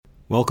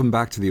Welcome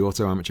back to the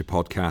Auto Amateur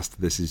Podcast.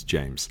 This is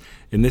James.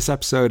 In this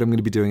episode, I'm going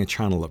to be doing a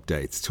channel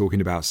update,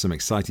 talking about some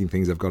exciting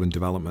things I've got in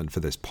development for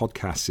this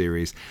podcast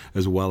series,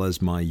 as well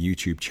as my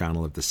YouTube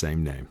channel of the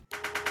same name.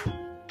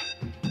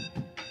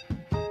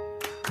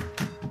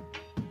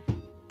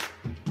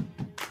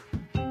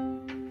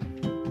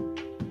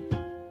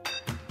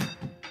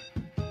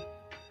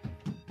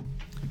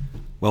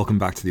 Welcome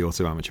back to the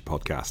Auto Amateur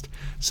Podcast.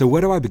 So where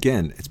do I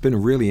begin? It's been a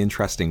really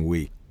interesting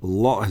week. A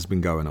lot has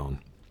been going on.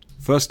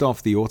 First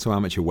off, the Auto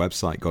Amateur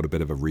website got a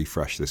bit of a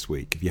refresh this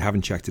week. If you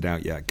haven't checked it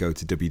out yet, go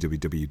to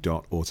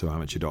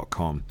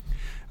www.autoamateur.com.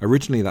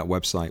 Originally, that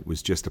website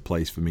was just a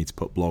place for me to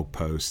put blog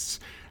posts,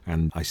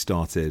 and I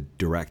started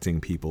directing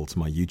people to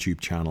my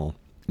YouTube channel.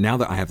 Now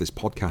that I have this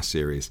podcast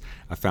series,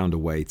 I found a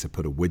way to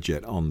put a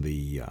widget on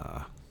the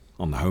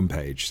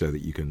homepage so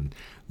that you can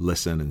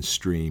listen and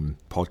stream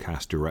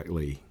podcasts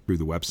directly through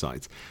the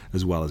website,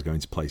 as well as going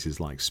to places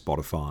like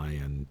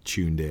Spotify and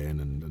Tuned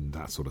In and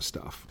that sort of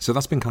stuff. So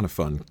that's been kind of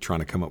fun, trying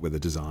to come up with a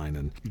design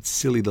and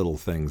silly little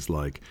things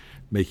like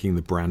making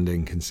the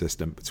branding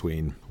consistent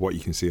between what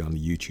you can see on the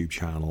YouTube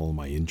channel,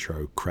 my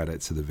intro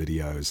credits to the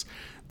videos,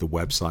 the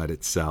website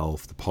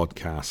itself, the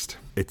podcast.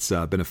 It's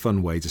been a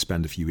fun way to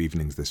spend a few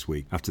evenings this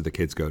week after the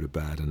kids go to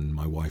bed and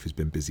my wife has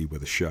been busy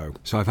with a show.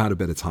 So I've had a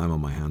bit of time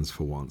on my hands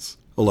for once.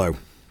 Although,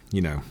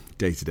 you know,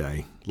 day to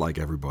day, like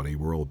everybody,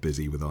 we're all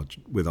busy with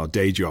our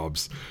day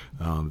jobs.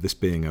 This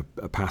being a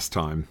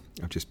pastime,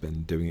 I've just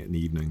been doing it in the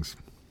evenings.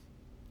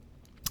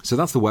 So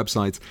that's the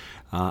website.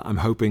 I'm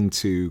hoping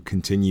to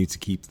continue to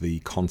keep the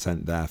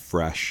content there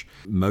fresh.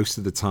 Most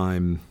of the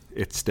time,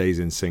 it stays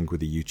in sync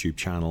with the YouTube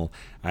channel.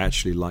 I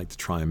actually like to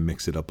try and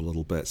mix it up a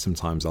little bit.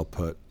 Sometimes I'll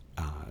put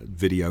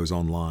videos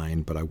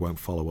online, but I won't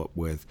follow up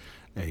with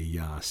a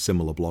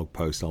similar blog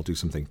post. I'll do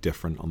something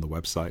different on the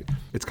website.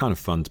 It's kind of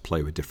fun to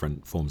play with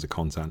different forms of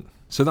content.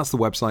 So that's the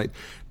website.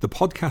 The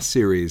podcast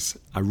series,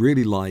 I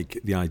really like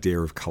the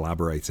idea of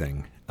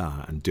collaborating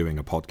and doing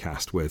a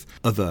podcast with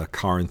other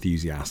car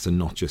enthusiasts and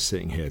not just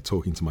sitting here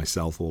talking to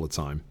myself all the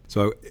time.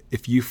 So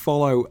if you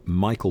follow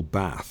Michael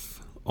Bath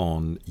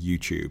on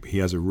YouTube, he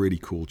has a really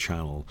cool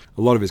channel.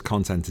 A lot of his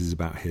content is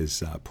about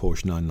his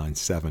Porsche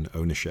 997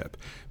 ownership,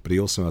 but he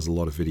also has a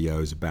lot of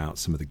videos about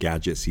some of the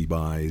gadgets he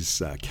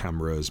buys,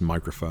 cameras,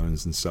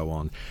 microphones, and so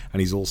on.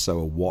 And he's also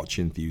a watch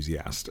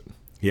enthusiast.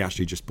 He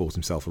actually just bought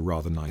himself a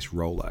rather nice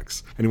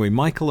Rolex. Anyway,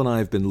 Michael and I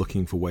have been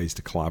looking for ways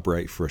to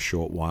collaborate for a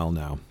short while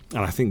now,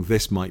 and I think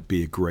this might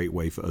be a great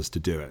way for us to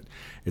do it.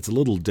 It's a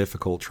little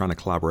difficult trying to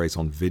collaborate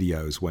on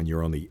videos when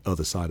you're on the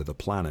other side of the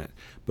planet,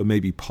 but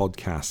maybe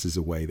podcasts is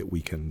a way that we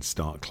can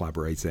start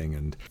collaborating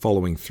and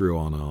following through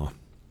on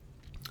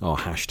our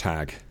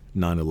hashtag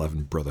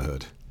 9/11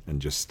 Brotherhood. And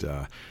just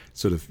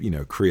sort of,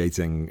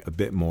 creating a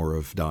bit more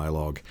of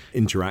dialogue,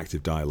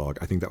 interactive dialogue.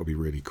 I think that would be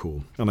really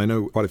cool. And I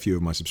know quite a few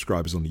of my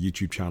subscribers on the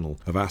YouTube channel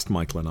have asked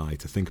Michael and I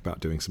to think about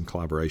doing some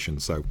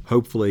collaboration. So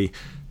hopefully,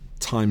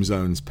 time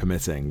zones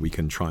permitting, we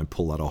can try and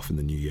pull that off in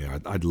the new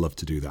year. I'd love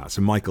to do that.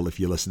 So Michael, if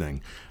you're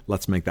listening,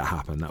 let's make that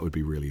happen. That would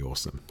be really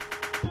awesome.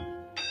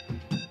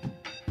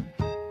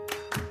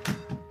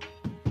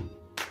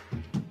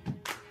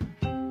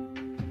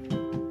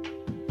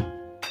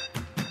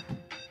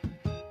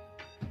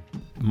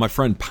 My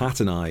friend Pat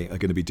and I are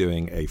going to be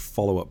doing a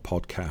follow-up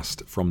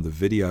podcast from the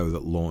video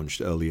that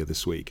launched earlier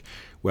this week,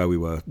 where we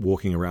were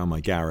walking around my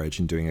garage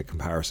and doing a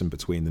comparison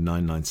between the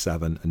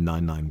 997 and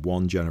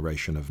 991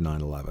 generation of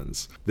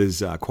 911s.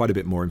 There's quite a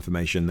bit more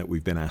information that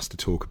we've been asked to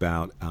talk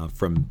about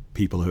from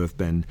people who have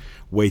been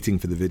waiting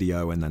for the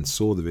video and then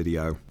saw the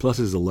video. Plus,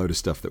 there's a load of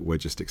stuff that we're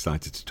just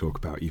excited to talk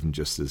about, even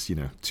just as,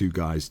 two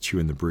guys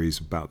chewing the breeze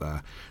about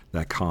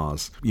their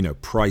cars.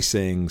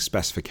 Pricing,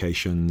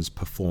 specifications,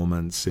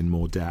 performance in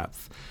more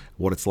depth,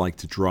 what it's like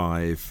to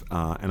drive,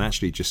 and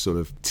actually just sort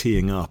of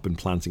teeing up and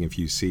planting a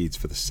few seeds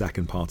for the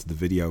second part of the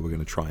video we're going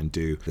to try and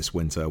do this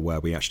winter,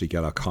 where we actually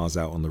get our cars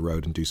out on the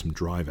road and do some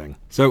driving.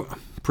 So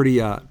pretty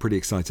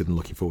excited and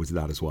looking forward to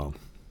that as well.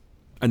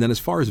 And then as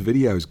far as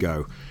videos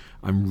go,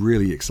 I'm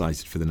really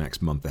excited for the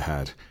next month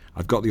ahead.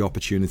 I've got the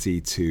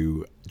opportunity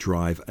to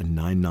drive a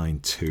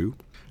 992.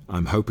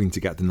 I'm hoping to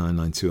get the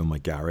 992 in my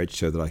garage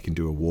so that I can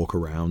do a walk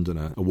around and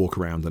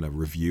a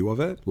review of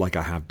it, like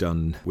I have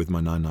done with my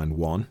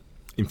 991.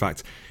 In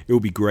fact, it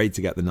would be great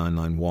to get the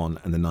 991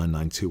 and the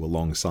 992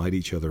 alongside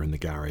each other in the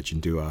garage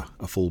and do a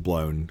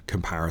full-blown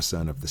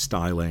comparison of the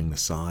styling, the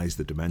size,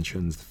 the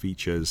dimensions, the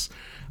features.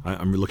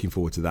 I'm looking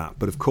forward to that.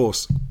 But of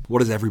course, what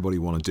does everybody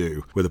want to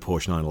do with a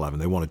Porsche 911?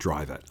 They want to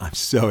drive it. I'm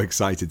so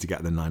excited to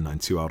get the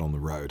 992 out on the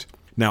road.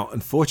 Now,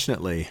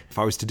 unfortunately, if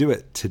I was to do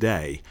it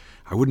today,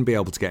 I wouldn't be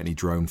able to get any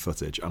drone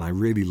footage, and I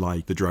really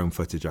like the drone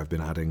footage I've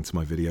been adding to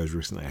my videos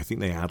recently. I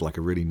think they add like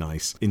a really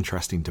nice,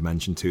 interesting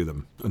dimension to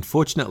them.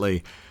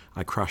 Unfortunately,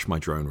 I crashed my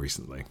drone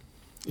recently.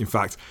 In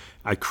fact,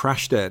 I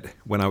crashed it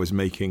when I was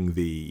making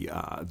the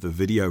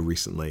video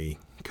recently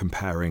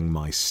comparing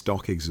my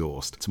stock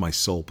exhaust to my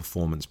Soul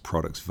Performance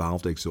Products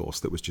valved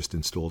exhaust that was just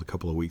installed a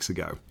couple of weeks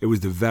ago. It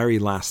was the very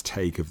last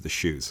take of the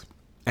shoot.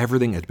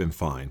 Everything had been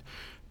fine.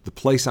 The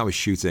place I was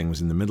shooting was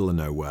in the middle of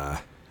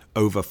nowhere.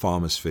 over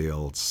farmers'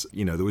 fields.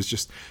 There was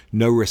just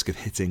no risk of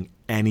hitting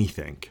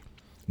anything.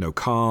 No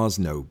cars,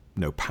 no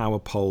power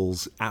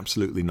poles,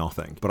 absolutely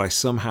nothing. But I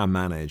somehow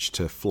managed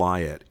to fly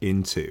it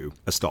into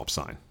a stop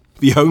sign.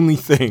 The only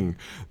thing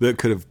that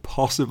could have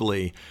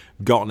possibly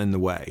gotten in the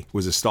way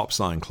was a stop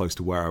sign close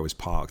to where I was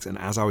parked. And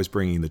as I was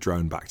bringing the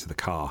drone back to the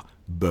car,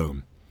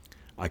 boom,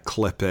 I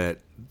clip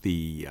it,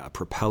 the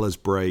propellers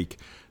break,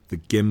 the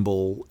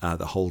gimbal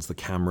that holds the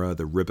camera,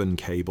 the ribbon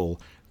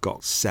cable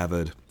got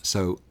severed.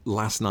 So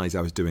last night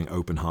I was doing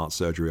open heart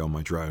surgery on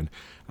my drone,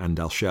 and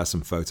I'll share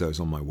some photos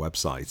on my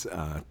website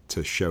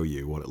to show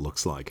you what it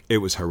looks like. It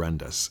was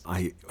horrendous.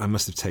 I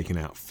must have taken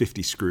out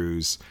 50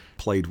 screws,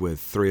 played with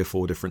 3 or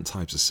 4 different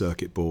types of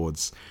circuit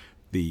boards.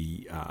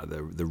 The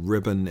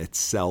ribbon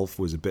itself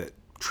was a bit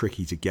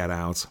tricky to get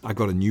out. I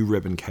got a new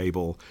ribbon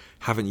cable,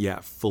 haven't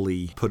yet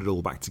fully put it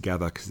all back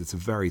together because it's a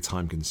very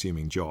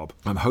time-consuming job.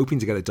 I'm hoping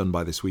to get it done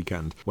by this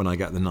weekend when I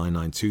get the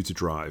 992 to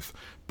drive,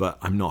 but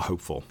I'm not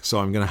hopeful. So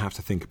I'm going to have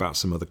to think about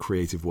some other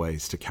creative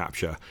ways to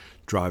capture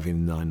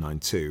driving the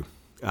 992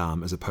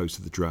 as opposed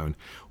to the drone.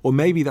 Or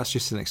maybe that's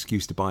just an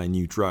excuse to buy a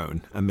new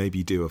drone and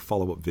maybe do a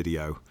follow-up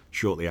video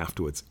shortly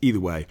afterwards. Either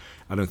way,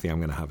 I don't think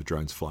I'm going to have a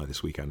drone to fly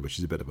this weekend, which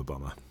is a bit of a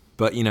bummer.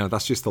 But,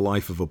 that's just the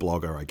life of a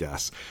blogger, I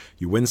guess.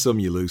 You win some,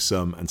 you lose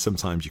some, and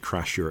sometimes you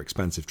crash your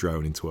expensive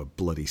drone into a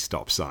bloody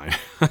stop sign.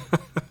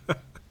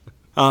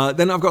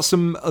 Then I've got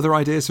some other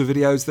ideas for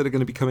videos that are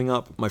going to be coming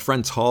up. My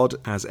friend Todd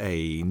has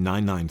a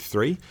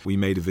 993. We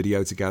made a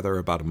video together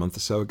about a month or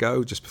so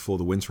ago, just before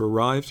the winter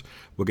arrived.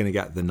 We're going to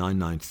get the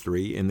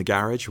 993 in the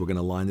garage. We're going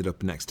to line it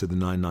up next to the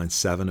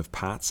 997 of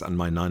Pat's and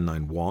my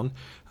 991.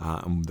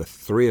 And the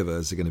 3 of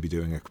us are going to be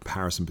doing a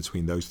comparison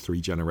between those 3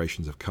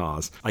 generations of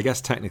cars. I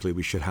guess technically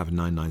we should have a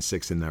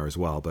 996 in there as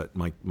well, but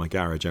my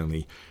garage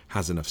only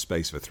has enough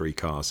space for 3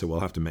 cars, so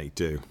we'll have to make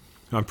do.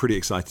 I'm pretty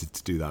excited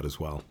to do that as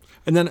well.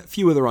 And then a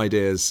few other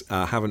ideas,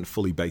 haven't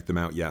fully baked them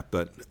out yet,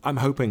 but I'm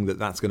hoping that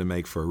that's going to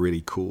make for a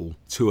really cool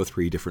 2 or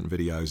 3 different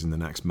videos in the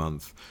next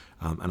month,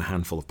 and a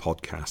handful of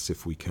podcasts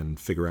if we can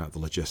figure out the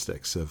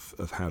logistics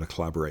of how to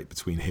collaborate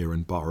between here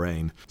and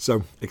Bahrain.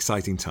 So,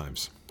 exciting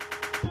times.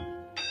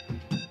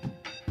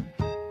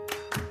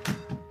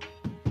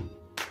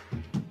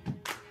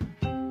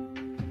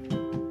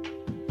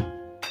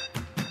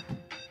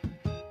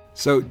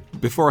 So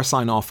before I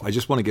sign off, I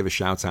just want to give a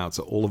shout out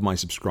to all of my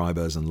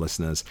subscribers and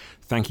listeners.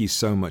 Thank you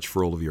so much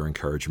for all of your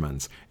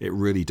encouragement. It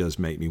really does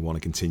make me want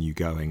to continue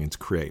going and to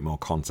create more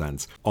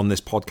content. On this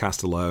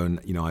podcast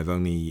alone, I've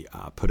only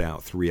put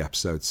out 3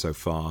 episodes so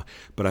far,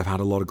 but I've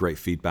had a lot of great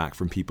feedback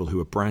from people who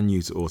are brand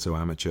new to Auto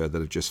Amateur that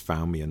have just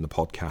found me in the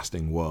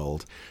podcasting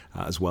world,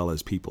 as well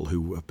as people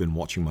who have been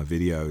watching my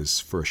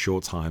videos for a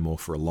short time or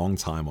for a long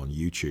time on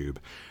YouTube.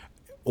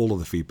 All of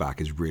the feedback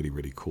is really,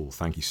 really cool.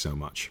 Thank you so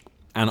much.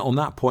 And on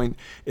that point,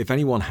 if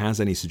anyone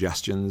has any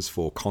suggestions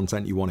for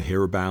content you want to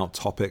hear about,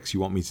 topics you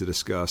want me to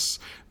discuss,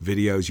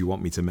 videos you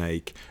want me to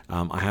make,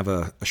 I have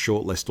a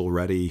short list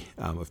already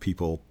of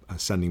people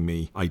sending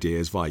me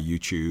ideas via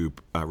YouTube,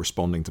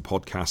 responding to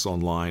podcasts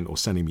online, or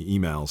sending me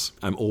emails.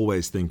 I'm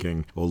always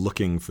thinking or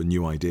looking for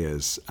new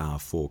ideas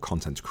for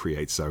content to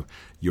create. So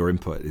your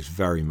input is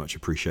very much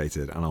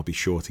appreciated, and I'll be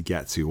sure to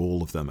get to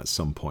all of them at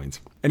some point.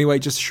 Anyway,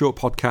 just a short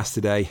podcast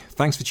today.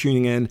 Thanks for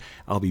tuning in.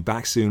 I'll be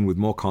back soon with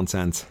more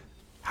content.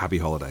 Happy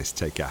holidays.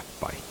 Take care.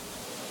 Bye.